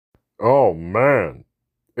Oh man,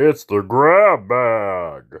 it's the grab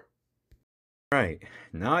bag. Right,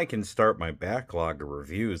 now I can start my backlog of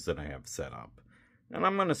reviews that I have set up. And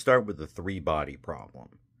I'm going to start with the three body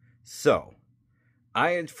problem. So,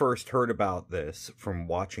 I had first heard about this from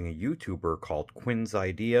watching a YouTuber called Quinn's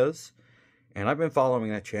Ideas, and I've been following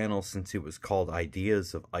that channel since it was called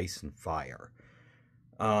Ideas of Ice and Fire.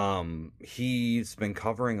 He's been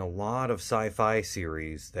covering a lot of sci-fi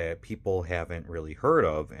series that people haven't really heard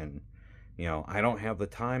of, and I don't have the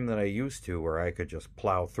time that I used to where I could just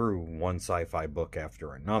plow through one sci-fi book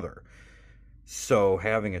after another. So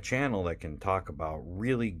having a channel that can talk about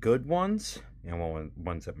really good ones and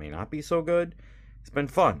ones that may not be so good, it's been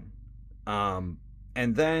fun. Um,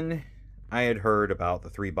 and then I had heard about the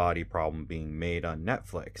Three Body Problem being made on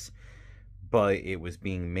Netflix, but it was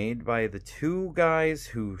being made by the two guys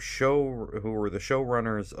who were the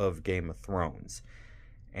showrunners of Game of Thrones.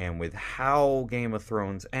 And with how Game of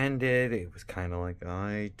Thrones ended, it was kind of like,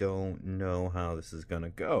 I don't know how this is going to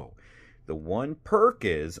go. The one perk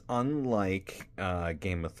is, unlike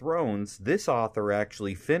Game of Thrones, this author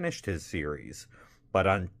actually finished his series.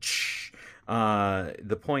 But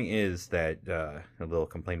the point is that, a little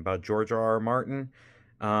complaint about George R. R. Martin.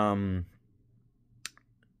 Um,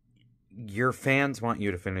 your fans want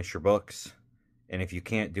you to finish your books. And if you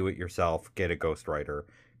can't do it yourself, get a ghostwriter.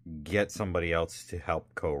 Get somebody else to help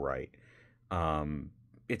co-write.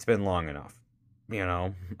 It's been long enough.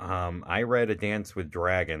 I read A Dance with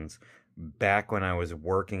Dragons back when I was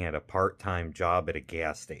working at a part-time job at a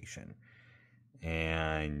gas station.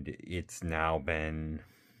 And it's now been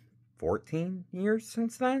 14 years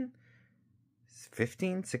since then?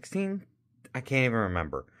 15, 16? I can't even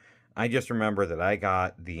remember. I just remember that I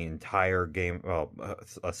got the entire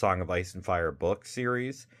A Song of Ice and Fire book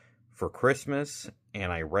series for Christmas,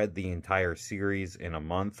 and I read the entire series in a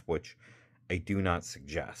month, which I do not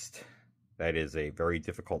suggest. That is a very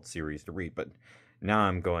difficult series to read, but now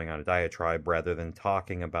I'm going on a diatribe rather than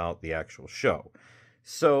talking about the actual show.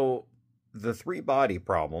 So, The Three Body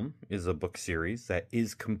Problem is a book series that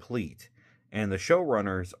is complete, and the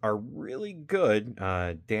showrunners are really good.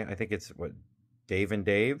 I think it's Dave and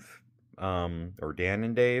Dave, or Dan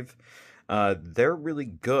and Dave. They're really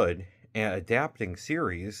good at adapting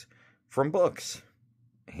series from books.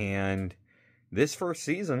 And this first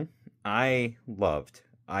season, I loved.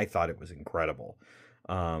 I thought it was incredible.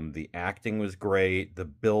 The acting was great. The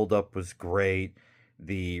build-up was great.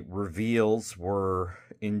 The reveals were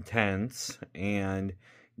intense. And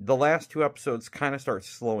the last two episodes kind of start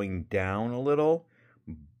slowing down a little.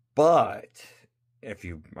 But if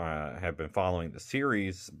you have been following the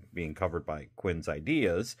series being covered by Quinn's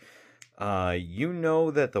Ideas, you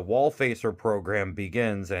know that the Wallfacer program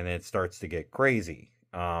begins and it starts to get crazy.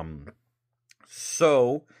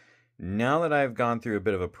 So, now that I've gone through a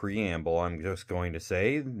bit of a preamble, I'm just going to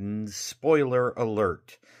say, spoiler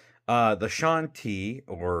alert. The Shanti,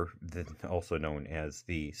 also known as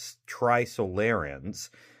the Trisolarans,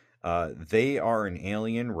 they are an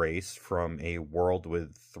alien race from a world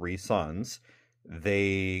with three suns.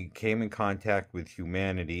 They came in contact with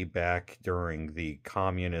humanity back during the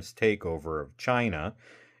communist takeover of China,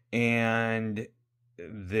 and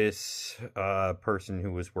this person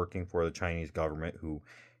who was working for the Chinese government, who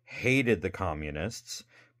hated the communists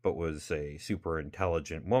but was a super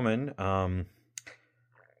intelligent woman,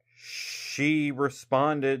 she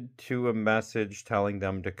responded to a message telling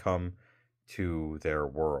them to come to their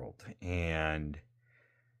world, and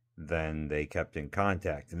then they kept in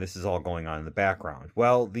contact, and this is all going on in the background.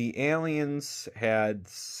 Well, the aliens had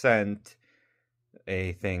sent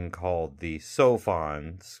a thing called the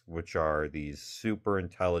Sophons, which are these super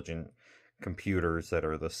intelligent computers that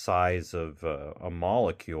are the size of a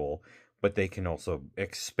molecule, but they can also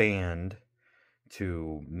expand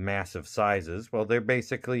to massive sizes. Well, they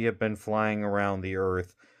basically have been flying around the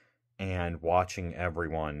Earth and watching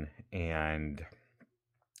everyone and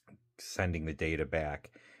sending the data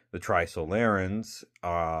back. The Trisolarans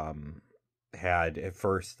had at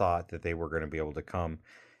first thought that they were going to be able to come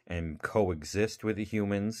and coexist with the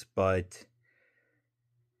humans, but,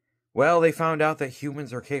 well, they found out that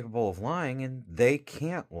humans are capable of lying, and they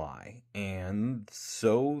can't lie. And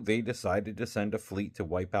so they decided to send a fleet to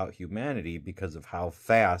wipe out humanity because of how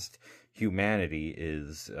fast humanity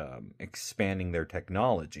is expanding their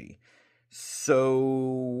technology.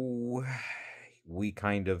 So we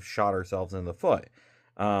kind of shot ourselves in the foot.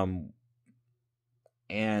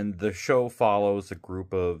 And the show follows a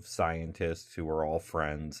group of scientists who are all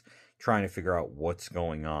friends trying to figure out what's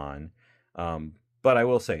going on. But I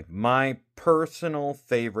will say, my personal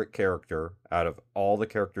favorite character out of all the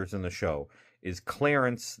characters in the show is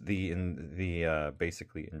Clarence, the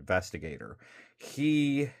basically investigator.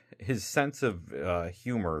 His sense of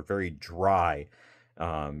humor, very dry.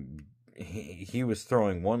 He was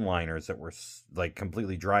throwing one-liners that were like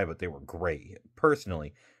completely dry, but they were great.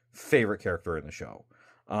 Personally, favorite character in the show.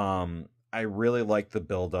 I really like the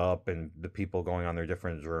build-up and the people going on their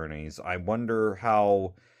different journeys. I wonder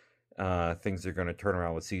how things are going to turn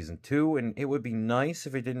around with season 2, and it would be nice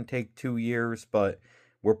if it didn't take 2 years, but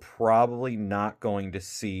we're probably not going to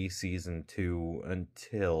see season 2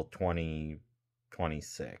 until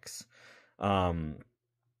 2026.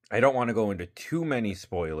 I don't want to go into too many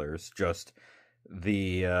spoilers, just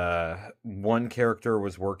the one character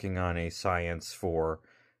was working on a science for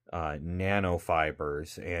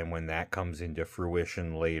nanofibers, and when that comes into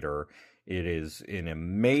fruition later, it is an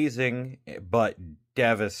amazing but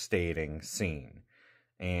devastating scene,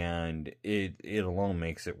 and it alone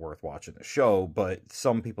makes it worth watching the show. But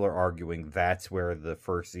some people are arguing that's where the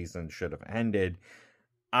first season should have ended.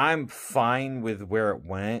 I'm fine with where it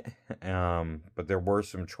went, but there were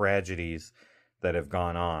some tragedies that have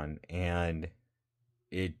gone on, and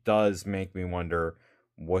it does make me wonder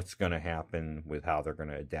what's going to happen with how they're going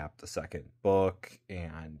to adapt the second book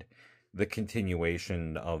and the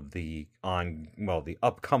continuation of the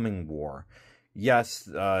upcoming war. Yes,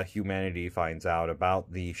 humanity finds out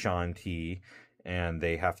about the Shanti, and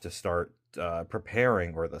they have to start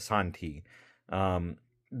preparing, or the Santi.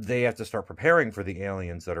 They have to start preparing for the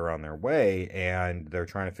aliens that are on their way, and they're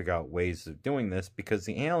trying to figure out ways of doing this because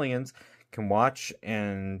the aliens can watch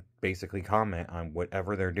and basically comment on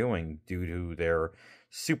whatever they're doing due to their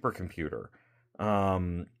supercomputer.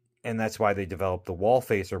 And that's why they developed the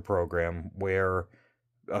Wallfacer program, where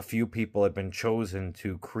a few people have been chosen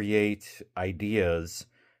to create ideas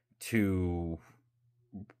to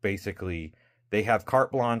basically, they have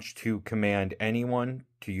carte blanche to command anyone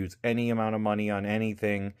to use any amount of money on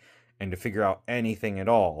anything and to figure out anything at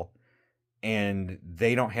all. And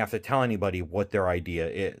they don't have to tell anybody what their idea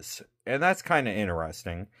is. And that's kind of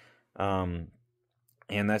interesting.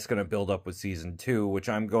 And that's going to build up with season 2, which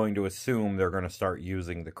I'm going to assume they're going to start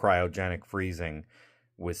using the cryogenic freezing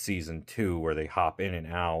with season 2, where they hop in and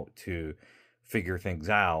out to figure things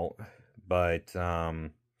out. But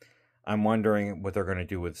I'm wondering what they're going to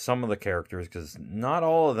do with some of the characters, because not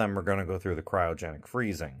all of them are going to go through the cryogenic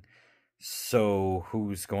freezing. So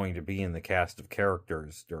who's going to be in the cast of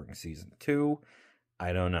characters during season 2?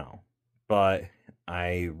 I don't know. But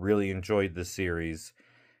I really enjoyed the series,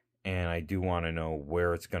 and I do want to know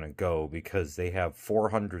where it's going to go, because they have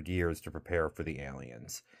 400 years to prepare for the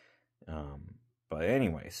aliens. But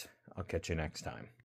anyways, I'll catch you next time.